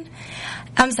broken?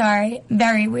 I'm sorry.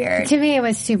 Very weird. To me, it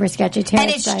was super sketchy, too. And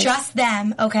it's just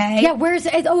them, okay? Yeah,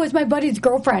 it's my buddy's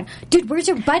girlfriend. Dude, where's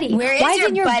your buddy? Why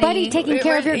isn't your buddy taking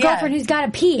care of your girlfriend who's got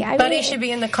to pee? Buddy should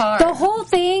be in the car. The whole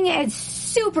thing is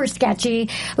super sketchy.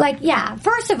 Like,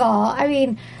 first of all, I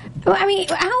mean,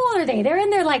 how old are they? They're in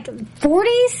their,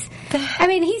 40s? I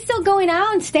mean, he's still going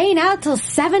out and staying out till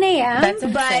 7 a.m. That's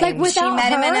insane. Without she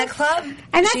met him her. in a club.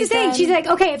 And that's the thing. She's like,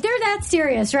 okay, if they're that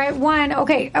serious, right? One,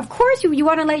 okay, of course you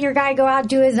want to let your guy go out,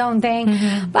 do his own thing.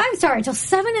 But I'm sorry, till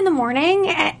 7 in the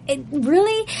morning?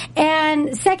 Really?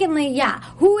 And secondly,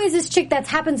 who is this chick that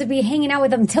happens to be hanging out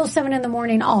with him till 7 in the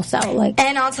morning also?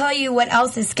 And I'll tell you what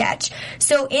else is sketch.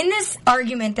 So in this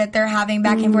argument that they're having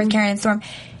back and forth, Karen and Storm,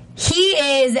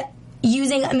 he is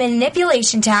using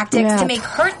manipulation tactics to make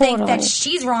her think that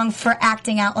she's wrong for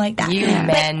acting out like that. You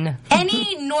men.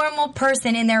 Any normal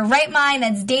person in their right mind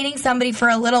that's dating somebody for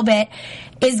a little bit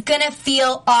is gonna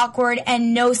feel awkward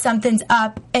and know something's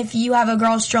up if you have a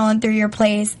girl strolling through your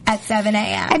place at 7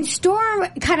 a.m. And Storm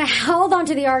kind of held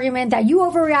onto the argument that you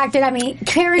overreacted. I mean,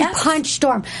 Karen punched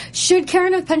Storm. Should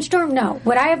Karen have punched Storm? No.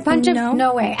 Would I have punched him?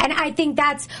 No way. And I think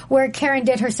that's where Karen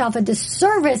did herself a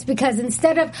disservice, because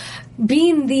instead of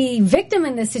being the victim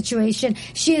in this situation,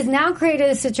 she has now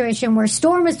created a situation where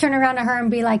Storm is turning around to her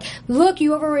and be like, look,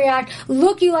 you overreact.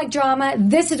 Look, you like drama.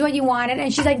 This is what you wanted.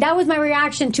 And she's like, that was my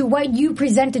reaction to what you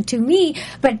presented to me,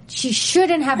 but she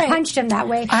shouldn't have punched him that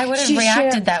way. I would have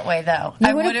reacted that way, though.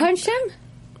 You would have punched him?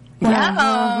 Yeah,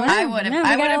 I would have.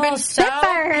 I would have been so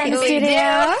in the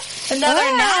studio. Another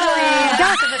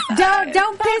Natalie.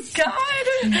 Don't piss.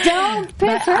 Don't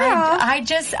piss her off.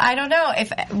 I don't know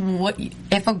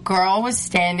if a girl was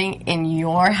standing in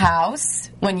your house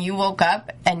when you woke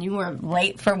up and you were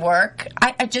late for work.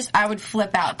 I would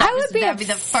flip out. That'd be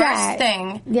the first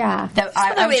thing. Yeah, that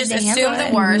I would just assume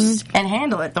the worst and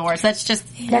handle it the worst. That's just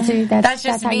me.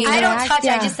 I don't touch.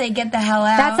 I just say get the hell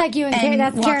out. That's like you and Karen.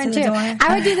 That's Karen too.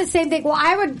 I would do the same thing. Well,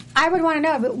 I would want to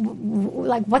know,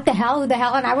 what the hell, who the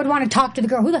hell, and I would want to talk to the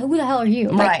girl. Who the hell are you?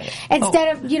 Right.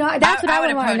 Instead of that's what I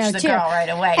would want to know approach too. The girl right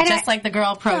away, and just like the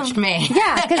girl approached me.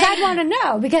 Yeah, because I'd want to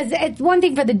know, because it's one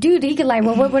thing for the dude. He could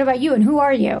well, what about you and who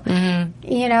are you? And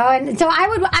so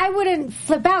I wouldn't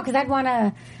flip out, because I'd want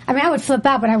to. I mean, I would flip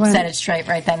out, but I wouldn't. Set it straight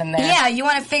right then and there. Yeah, you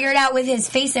want to figure it out with his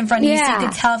face in front of you so you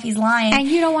can tell if he's lying. And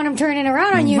you don't want him turning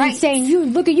around on you and saying,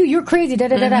 look at you, you're crazy,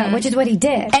 da-da-da-da, which is what he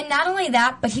did. And not only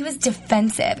that, but he was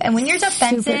defensive. And when you're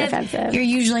defensive, you're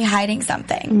usually hiding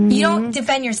something. You don't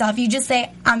defend yourself. You just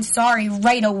say, I'm sorry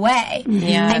right away.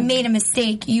 I made a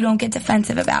mistake. You don't get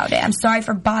defensive about it. I'm sorry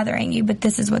for bothering you, but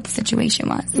this is what the situation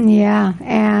was. Yeah,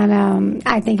 and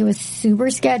I think it was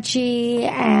super sketchy,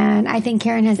 and I think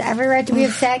Karen has every right to be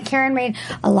upset. that Karen made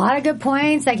a lot of good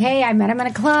points. Like, hey, I met him in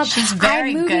a club. She's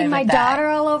very I'm moving good my with daughter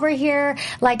all over here.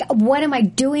 Like, what am I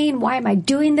doing? Why am I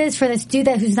doing this for this dude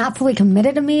who's not fully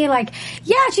committed to me? Like,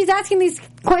 yeah, she's asking these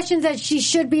questions that she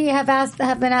should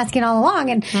have been asking all along.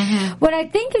 And what I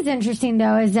think is interesting,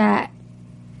 though, is that,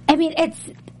 I mean,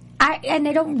 and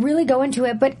they don't really go into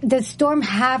it, but does Storm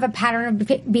have a pattern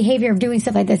of behavior of doing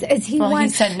stuff like this? Is he one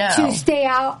to stay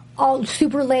out all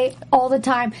super late all the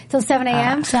time till 7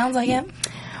 a.m.? Sounds like it.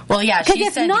 Well, yeah, she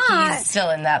said he's still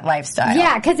in that lifestyle.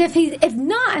 Yeah, because if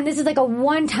not, and this is like a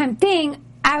one-time thing,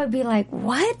 I would be like,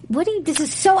 what? This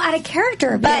is so out of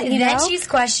character. But then she's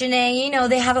questioning,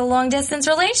 they have a long-distance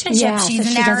relationship. Yeah,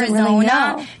 she's so in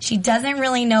Arizona. She doesn't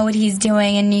really know what he's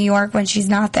doing in New York when she's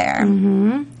not there.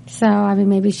 Mm-hmm. So, I mean,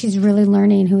 maybe she's really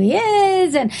learning who he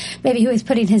is, and maybe he was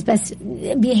putting his best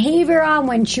behavior on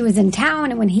when she was in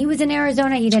town, and when he was in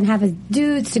Arizona, he didn't have his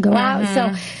dudes to go out.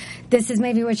 So this is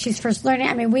maybe what she's first learning.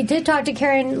 I mean, we did talk to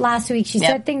Karen last week. She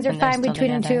said things are fine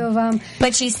between the two of them.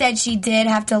 But she said she did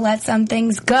have to let some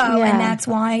things go, and that's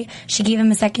why she gave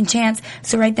him a second chance.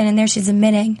 So right then and there, she's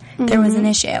admitting there was an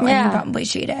issue, and he probably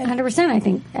cheated. 100%, I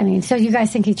think. I mean, so you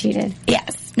guys think he cheated?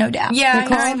 Yes, no doubt. Yeah.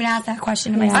 I even asked that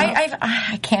question to myself.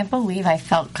 I can't believe I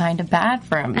felt kind of bad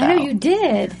for him, though. I know you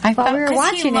did. While we were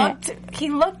watching he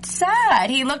looked sad.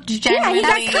 He looked genuinely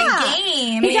he got caught.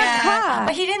 Game. He got caught.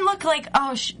 But he didn't look like,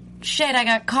 shit, I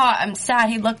got caught, I'm sad.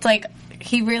 He looked like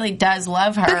he really does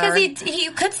love her. Because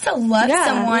you could still love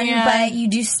someone, but you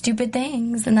do stupid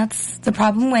things, and that's the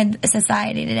problem with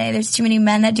society today. There's too many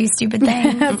men that do stupid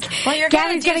things. Well,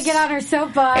 Gabby's going to get on her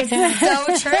soapbox. It's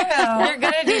so true. You're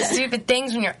going to do stupid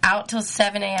things when you're out till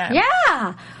 7 a.m.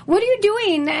 Yeah. What are you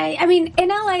doing? I mean, in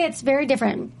LA, it's very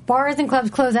different. Bars and clubs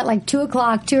close at like 2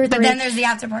 o'clock, 2 or 3. But then there's the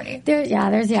after party. There's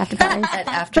the after party.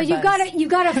 But you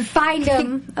gotta find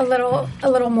them a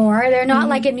little more. They're not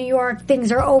like in New York.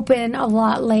 Things are open a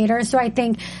lot later. So I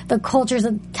think the culture's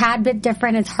a tad bit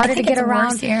different. It's harder to get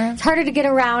around here. It's harder to get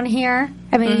around here.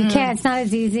 I mean, you can't. It's not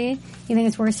as easy. You think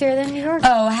it's worse here than New York?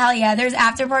 Oh, hell yeah. There's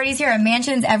after parties here at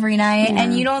mansions every night,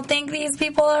 and you don't think these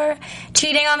people are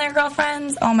cheating on their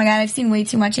girlfriends? Oh my God, I've seen way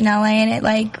too much in LA, and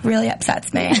it really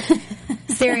upsets me.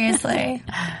 Seriously.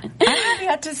 I have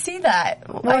yet to see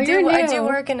that. Well, I do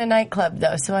work in a nightclub,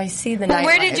 though, so I see the nightlife.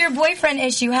 Where did your boyfriend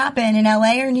issue happen? In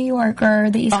LA or New York or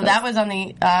the East Coast? Oh, that was on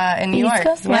in New York. East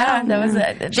Coast? Wow. Yeah, that was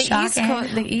it.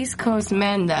 The East Coast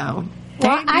men, though.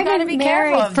 Well, I've been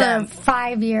married for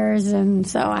 5 years, and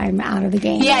so I'm out of the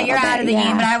game. Yeah, you're out of the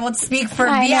game, but I will speak for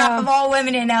behalf of all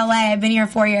women in LA. I've been here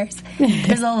 4 years.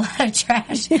 There's a lot of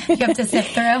trash you have to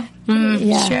sift through.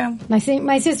 Yeah. True.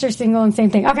 My sister's single and same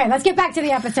thing. Okay, let's get back to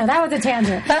the episode. That was a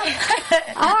tangent.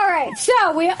 All right,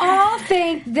 so we all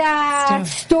think that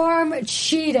Storm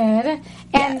cheated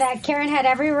and that Karen had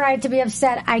every right to be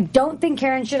upset. I don't think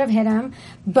Karen should have hit him,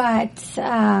 but,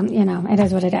 it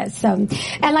is what it is. So,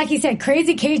 and like you said,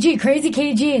 crazy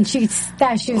KG, and she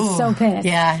was so pissed.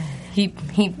 Yeah, he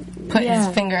put his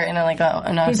finger in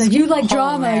He's like, you like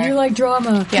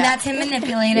drama. Yeah. That's him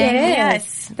manipulating. It is.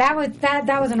 Yes. That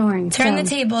was annoying. Turn the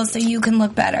tables so you can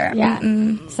look better. Yeah.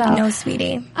 So no,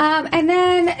 sweetie. And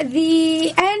then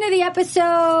the end of the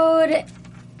episode,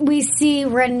 we see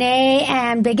Renee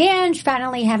and Big Ange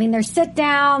finally having their sit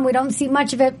down. We don't see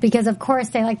much of it because, of course,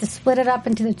 they like to split it up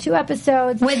into the 2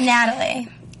 episodes. With Natalie.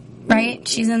 Right?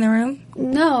 She's in the room?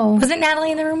 No. Was it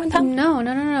Natalie in the room with them? No.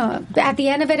 At the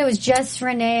end of it, it was just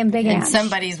Renee and Big Ange. And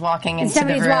somebody's walking into the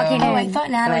room. Oh, I thought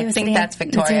Natalie was sitting that's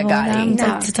Victoria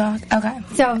Gotti. To talk. Okay.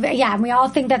 So, we all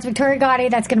think that's Victoria Gotti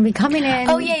that's going to be coming in.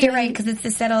 Oh, yeah, you're right, because it's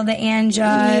to settle the Ange,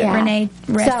 Renee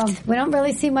rift. So, we don't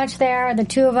really see much there. The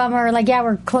two of them are like,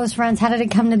 we're close friends. How did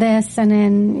it come to this? And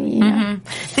then,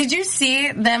 Did you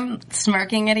see them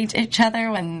smirking at each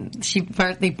other when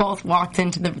they both walked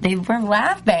into they were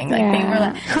laughing. They were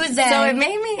like, who's that? So it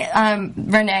made me,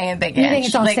 Renee and Big Ange. You think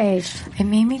it's all staged? It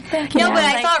made me think. No, but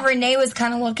I thought Renee was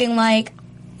kind of looking like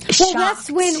shocked. Well, that's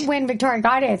when Victoria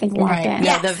Gotti, I think, walked in.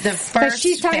 Yeah, the first But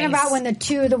she's talking about when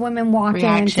the women walk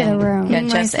into the room. Yeah,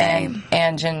 just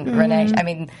Ange and Renee. I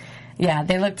mean,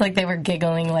 they looked like they were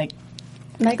giggling like,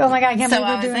 oh my God, I can't believe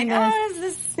we're doing this. Oh, is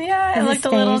this? Yeah, it looked a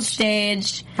little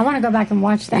staged. I want to go back and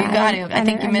watch that. You got to. I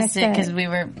think you missed it because we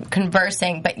were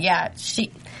conversing. But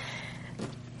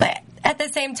But at the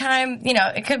same time,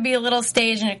 it could be a little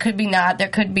staged and it could be not. There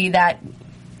could be that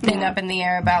thing up in the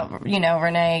air about,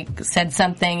 Renee said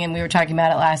something and we were talking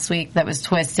about it last week that was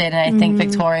twisted. And I think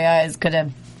Victoria is going to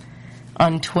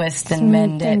untwist and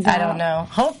mend it. I don't know.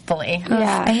 Hopefully.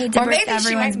 Yeah. I hate to break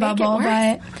everyone's bubble,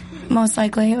 but Most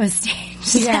likely it was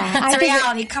staged. Yeah. It's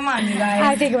reality. Come on, you guys.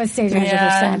 I think it was staged 100%.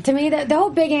 Yeah. To me, the whole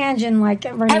Big Ange and like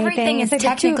Renee everything thing, is like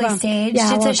technically staged.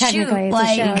 Yeah, it's a shoot. It's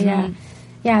a show, yeah.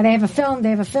 Yeah, they have a film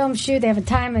shoot, they have a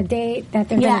time, a date that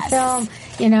they're going to film,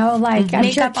 you know, like, I'm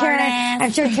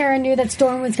sure Karen knew that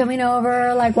Storm was coming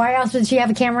over, like, why else would she have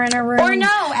a camera in her room? Or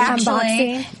no,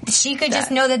 actually, she could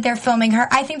just know that they're filming her.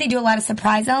 I think they do a lot of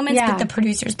surprise elements, but the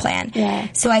producers plan. Yeah.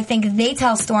 So I think they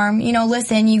tell Storm, you know,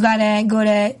 listen, you gotta go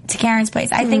to Karen's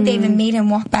place. I think they even made him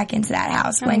walk back into that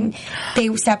house when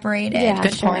they separated. Yeah,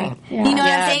 good point. Yeah. You know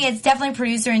what I'm saying? It's definitely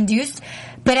producer induced.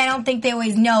 But I don't think they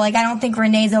always know. Like, I don't think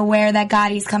Renee's aware that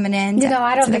Gotti's coming in. No,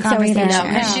 I don't think so either.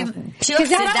 No. She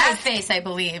looks at that face, I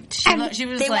believe. She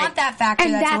was they like... want that factor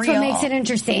and that's real. what makes it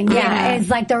interesting. Yeah. It's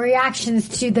like the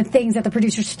reactions to the things that the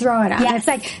producers throw at them. Yes. It's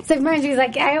like, so it reminds me,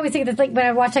 like, I always think it's like when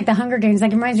I watch, like, the Hunger Games,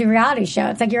 like, it reminds me of a reality show.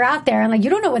 It's like you're out there and, like, you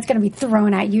don't know what's going to be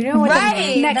thrown at you. You know what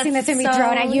the next thing that's going to be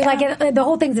thrown at you. Like, the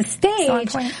whole thing's a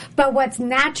stage. But what's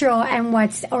natural and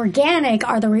what's organic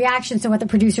are the reactions to what the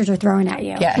producers are throwing at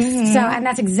you. Yes. So, and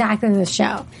that's exactly the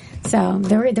show. So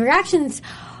the reactions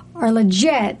are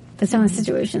legit, but some of the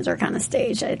situations are kind of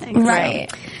staged, I think. Right.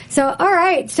 So all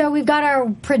right. So we've got our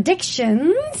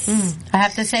predictions. I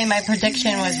have to say my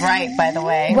prediction was right, by the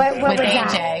way. What with was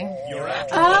AJ. That?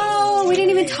 Oh, we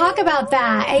didn't even talk about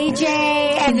that. AJ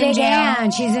and Big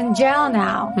Ann. She's in jail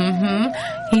now.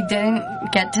 Mm-hmm. He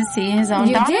didn't get to see his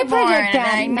own daughter. You did predict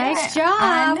that. Nice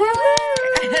job.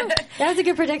 That was a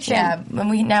good prediction. Yeah, and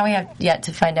we have yet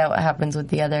to find out what happens with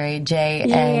the other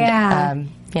AJ. And,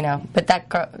 you know, but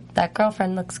that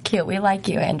girlfriend looks cute. We like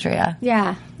you, Andrea.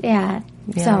 Yeah.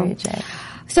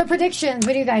 So predictions.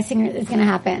 What do you guys think is going to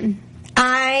happen?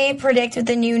 I predict with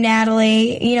the new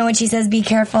Natalie, you know, when she says be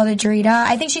careful to Drita.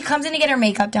 I think she comes in to get her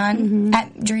makeup done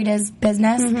at Drita's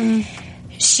business.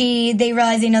 They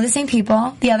realize they know the same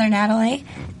people, the other Natalie,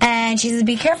 and she says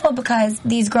be careful because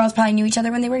these girls probably knew each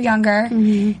other when they were younger,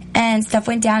 and stuff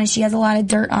went down, and she has a lot of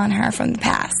dirt on her from the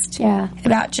past. Yeah.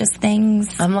 About just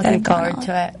things. I'm looking forward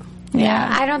to it.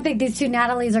 Yeah, I don't think these two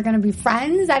Natalies are going to be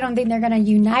friends. I don't think they're going to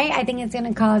unite. I think it's going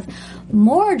to cause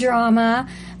more drama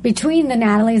between the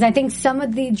Natalies. I think some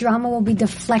of the drama will be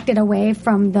deflected away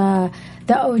from the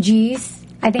OGs.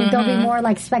 I think they'll be more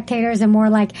like spectators and more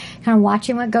like kind of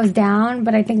watching what goes down.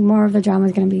 But I think more of the drama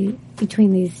is going to be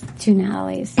between these two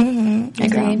Natalies.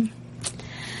 Agreed.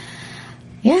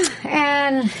 Yeah,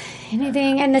 and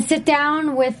anything, and the sit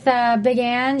down with Big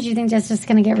Ange, you think that's just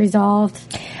going to get resolved?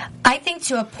 I think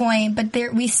to a point, but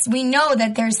we know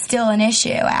that there's still an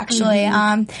issue actually,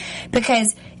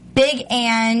 because Big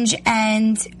Ange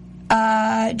and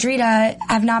Drita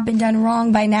have not been done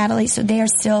wrong by Natalie, so they are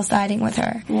still siding with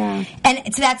her. Yeah.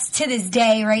 And that's to this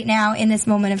day, right now, in this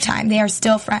moment of time. They are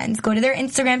still friends. Go to their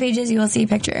Instagram pages, you will see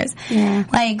pictures. Yeah.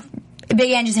 Like,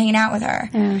 Big Ange is hanging out with her.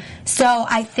 Yeah. So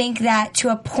I think that to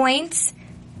a point,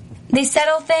 they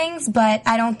settle things, but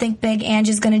I don't think Big Ange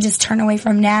is going to just turn away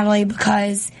from Natalie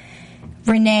because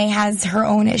Renee has her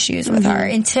own issues with her.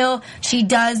 Until she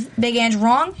does Big Ange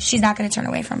wrong, she's not going to turn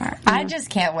away from her. I just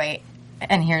can't wait.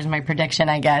 And here's my prediction,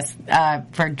 I guess,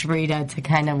 for Drita to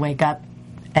kind of wake up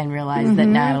and realize that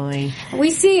Natalie... We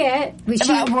see it. We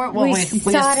saw assume it in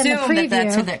the preview.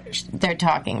 That that's who they're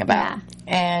talking about.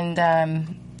 Yeah.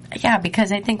 And,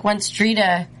 because I think once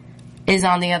Drita is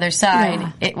on the other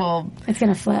side, it's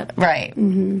going to flip. Right.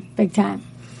 Big time.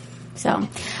 So,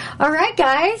 all right,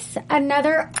 guys,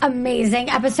 another amazing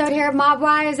episode here at Mob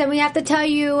Wives, and we have to tell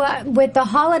you, with the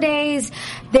holidays,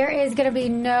 there is going to be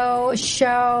no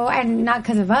show, and not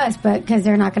because of us, but because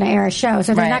they're not going to air a show.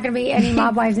 So there's not going to be any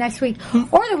Mob Wives next week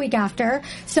or the week after.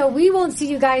 So we won't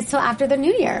see you guys till after the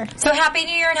New Year. So happy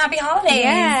New Year and happy holidays!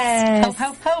 Yes. Ho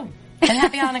ho ho! And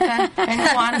happy Hanukkah and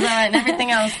Kwanzaa and everything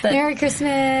else that Merry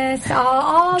Christmas!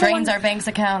 All drains our bank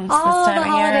accounts all this time the of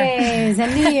year. Holidays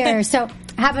and New Year. So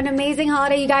have an amazing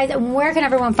holiday, you guys. And where can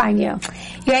everyone find you?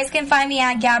 You guys can find me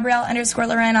at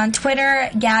Gabrielle_Loren on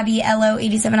Twitter, Gabby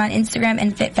LO87 on Instagram,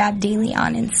 and FitFab Daily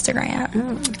on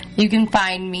Instagram. You can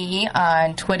find me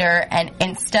on Twitter and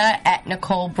Insta at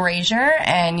Nicole Brazier,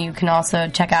 and you can also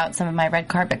check out some of my red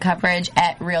carpet coverage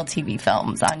at Real TV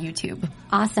Films on YouTube.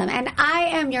 Awesome. And I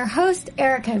am your host,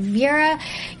 Erica Vieira.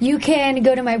 You can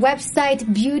go to my website,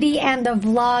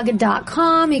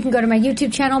 beautyandthevlog.com. You can go to my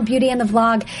YouTube channel,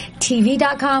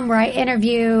 beautyandthevlogtv.com, where I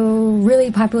interview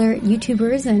really popular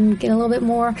YouTubers and get a little bit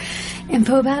more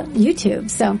info about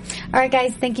YouTube. So, all right,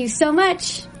 guys, thank you so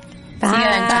much.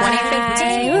 Bye.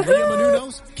 See you in 2015. Leah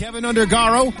Menounos, Kevin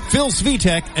Undergaro, Phil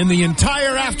Svitek, and the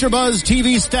entire AfterBuzz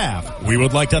TV staff. We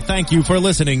would like to thank you for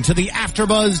listening to the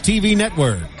AfterBuzz TV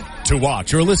network. To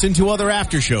watch or listen to other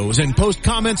after shows and post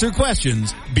comments or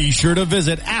questions, be sure to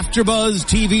visit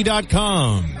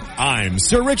AfterBuzzTV.com. I'm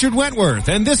Sir Richard Wentworth,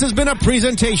 and this has been a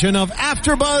presentation of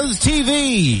AfterBuzz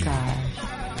TV.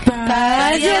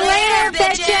 Buzz you later,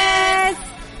 bitches!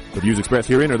 The views expressed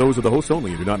herein are those of the hosts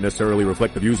only and do not necessarily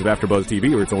reflect the views of AfterBuzz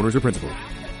TV or its owners or principals.